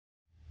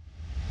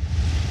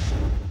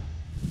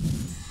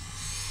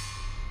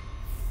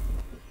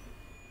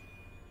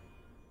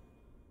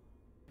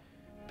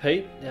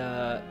Pete,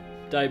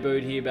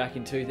 debuted here back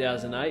in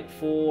 2008,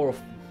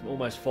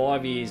 almost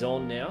 5 years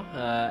on now.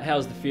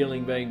 How's the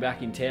feeling being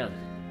back in town?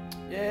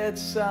 Yeah,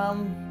 it's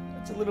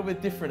a little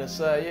bit different.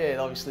 It's yeah,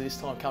 obviously this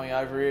time coming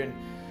over here and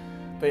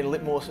being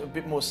a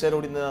bit more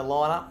settled in the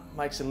lineup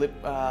makes it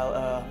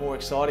a more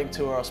exciting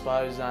tour, I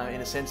suppose,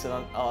 in a sense that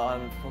I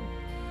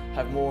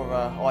have more of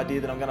an idea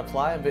that I'm going to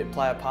play and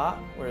play a part.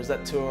 Whereas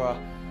that tour,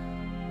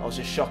 I was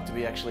just shocked to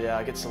be actually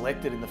get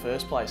selected in the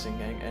first place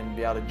and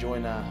be able to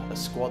join a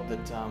squad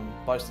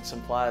that boasted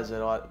some players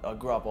that I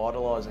grew up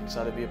idolising.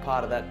 So to be a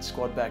part of that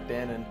squad back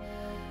then, and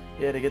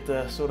yeah, to get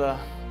the sort of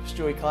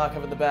Stewie Clark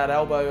having the bad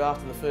elbow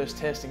after the first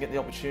test and get the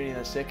opportunity in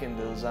the second,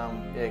 it was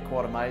yeah,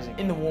 quite amazing.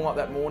 In the warm-up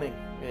that morning,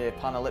 yeah,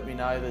 punter let me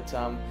know that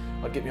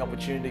I'd get my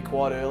opportunity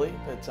quite early,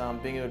 that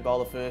Bingy would bowl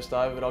the first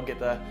over, but I'd get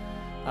to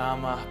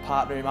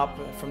partner him up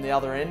from the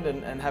other end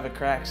and have a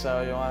crack.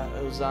 So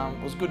it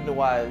was good in a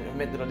way. It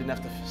meant that I didn't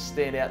have to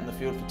stand out in the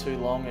field for too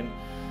long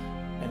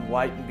and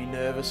wait and be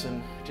nervous,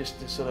 and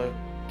just sort of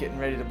getting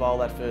ready to bowl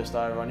that first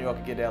over. I knew I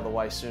could get out of the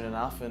way soon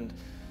enough, and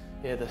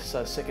yeah,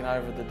 so second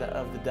over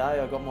of the day,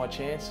 I got my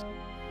chance.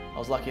 I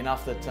was lucky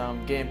enough that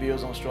Gambia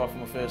was on strike for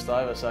my first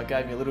over, so it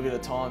gave me a little bit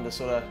of time to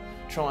sort of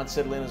try and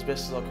settle in as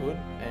best as I could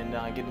and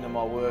get into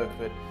my work.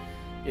 But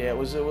yeah, it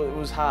was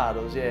hard.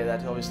 It was, yeah,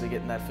 that obviously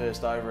getting that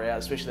first over out,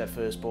 especially that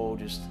first ball,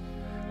 just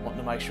wanting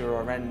to make sure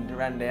I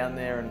ran down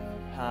there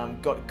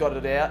and got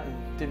it out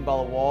and didn't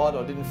bowl it wide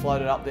or didn't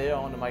float it up there. I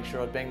wanted to make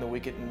sure I'd bang the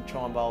wicket and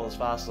try and bowl as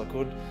fast as I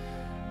could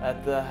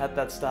at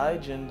that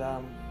stage, and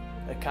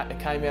it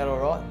came out all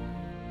right.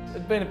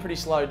 It'd been a pretty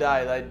slow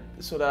day.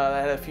 They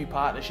had a few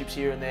partnerships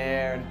here and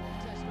there,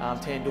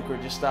 and Tendulkar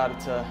had just started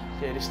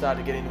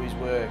to get into his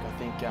work. I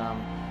think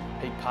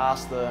he'd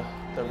passed the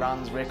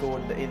runs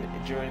record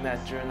during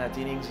that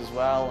innings as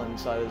well, and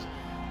so there's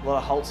a lot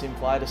of halts in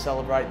play to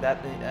celebrate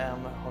that.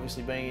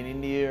 Obviously being in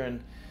India,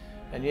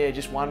 and yeah,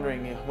 just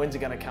wondering when's it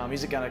going to come?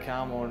 Is it going to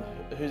come, or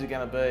who's it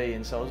going to be?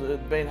 And so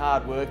it'd been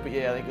hard work, but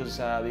yeah, I think it was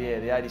the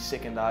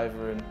 82nd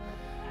over, and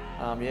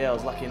yeah, I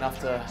was lucky enough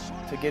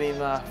to get him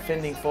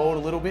fending forward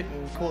a little bit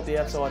and caught the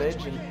outside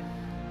edge, and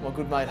my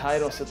good mate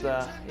Haydos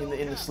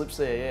in the slips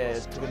there, yeah,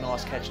 took a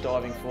nice catch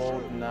diving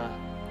forward, and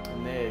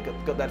yeah,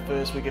 got that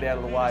first wicket out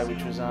of the way,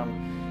 which was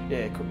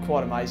yeah,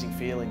 quite amazing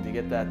feeling to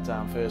get that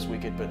first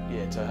wicket. But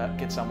yeah, to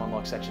get someone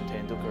like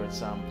SachinTendulkar,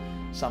 it's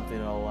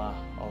something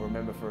I'll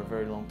remember for a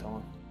very long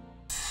time.